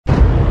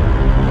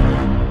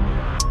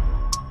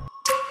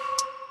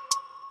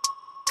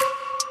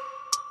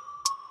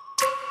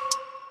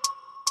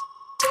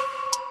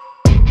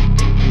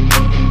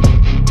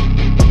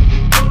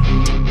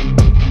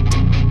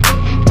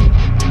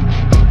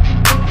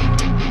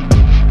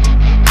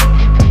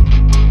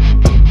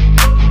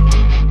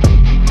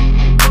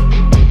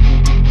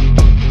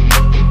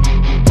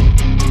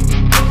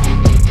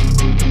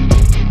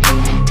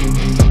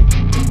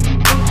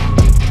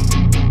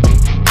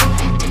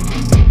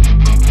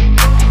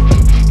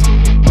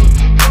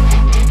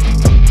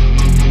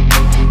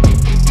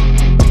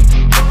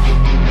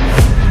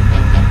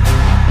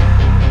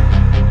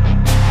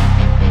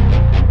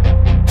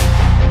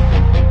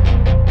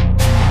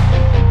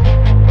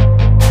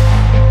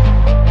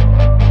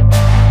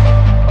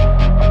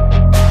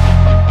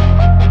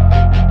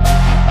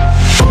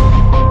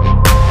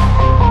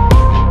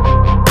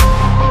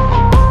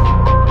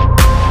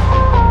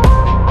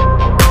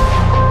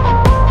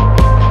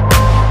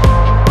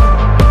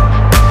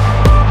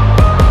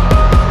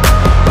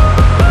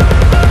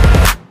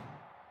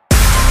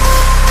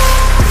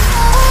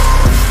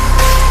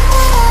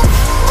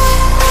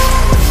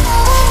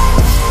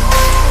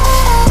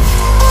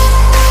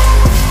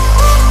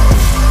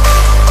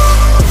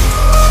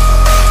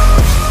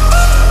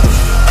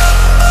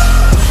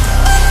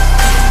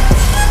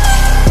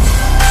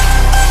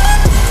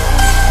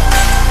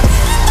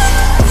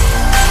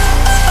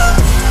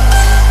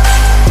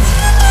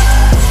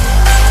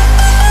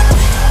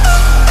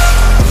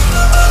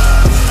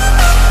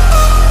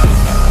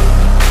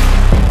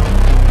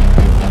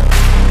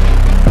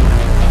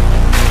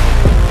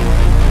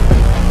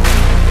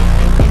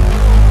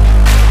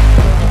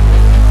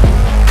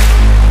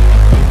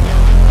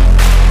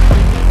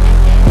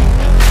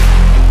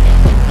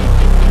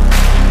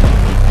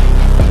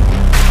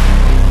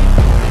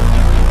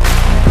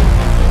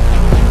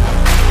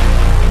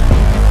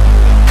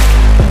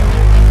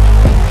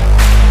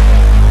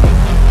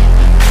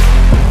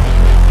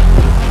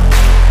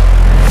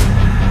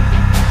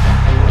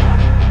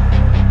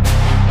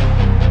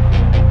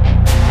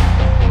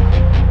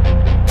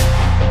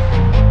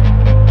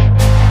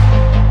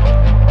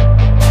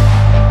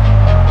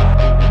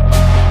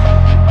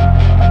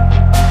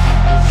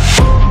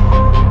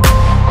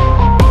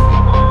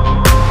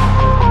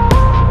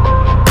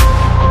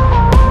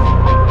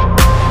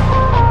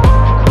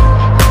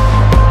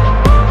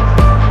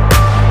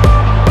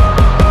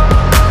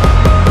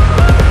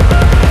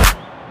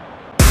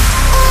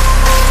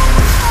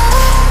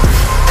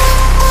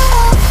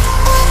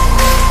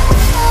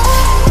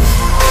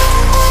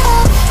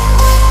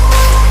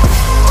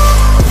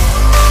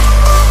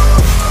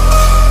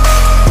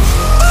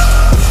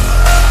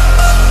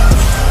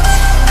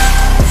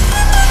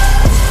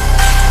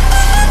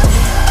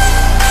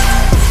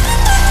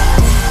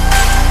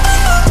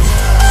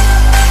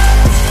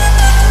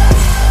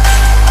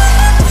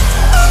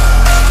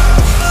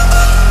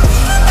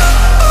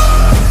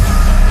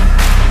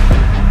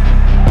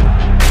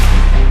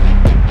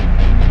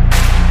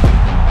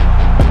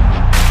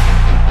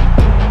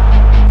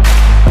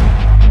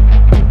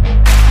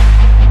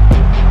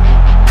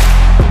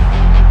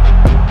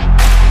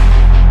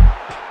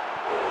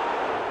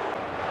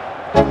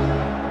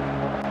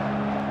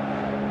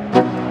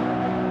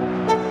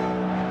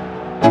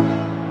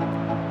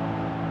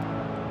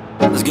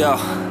Let's go.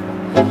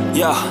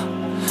 Yo,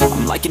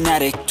 I'm like an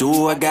addict,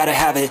 do I gotta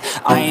have it.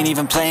 I ain't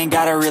even playing,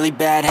 got a really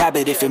bad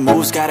habit. If it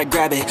moves, gotta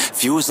grab it,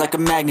 fuse like a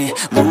magnet.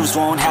 Lose,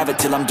 won't have it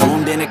till I'm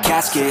doomed in a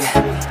casket.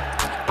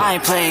 I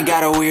ain't playing,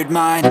 got a weird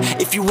mind.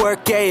 If you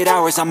work 8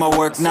 hours, I'ma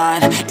work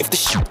 9. If the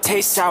shit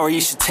tastes sour,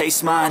 you should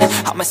taste mine.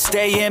 I'ma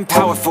stay in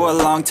power for a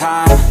long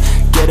time.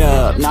 Get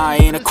up, nah, I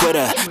ain't a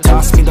quitter.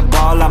 Toss me the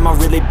ball, I'm a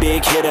really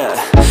big hitter.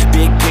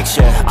 Big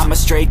picture, I'm a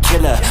straight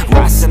killer.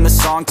 Rising the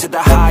song to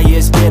the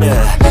highest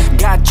bidder.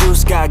 Got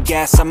juice, got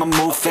gas, I'ma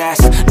move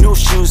fast. New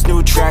shoes,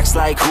 new tracks,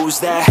 like who's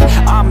that?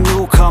 I'm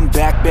new, come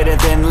back, better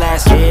than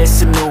last. Yeah,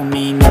 it's a new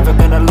me, never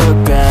gonna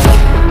look back.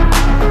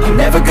 I'm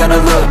never gonna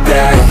look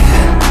back.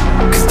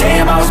 Cause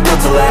damn, I was built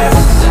to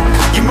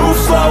last. You move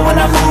slow and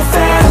I move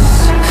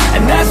fast,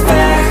 and that's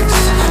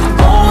facts.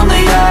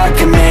 Only I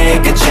can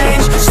make a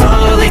change.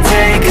 Slowly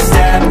take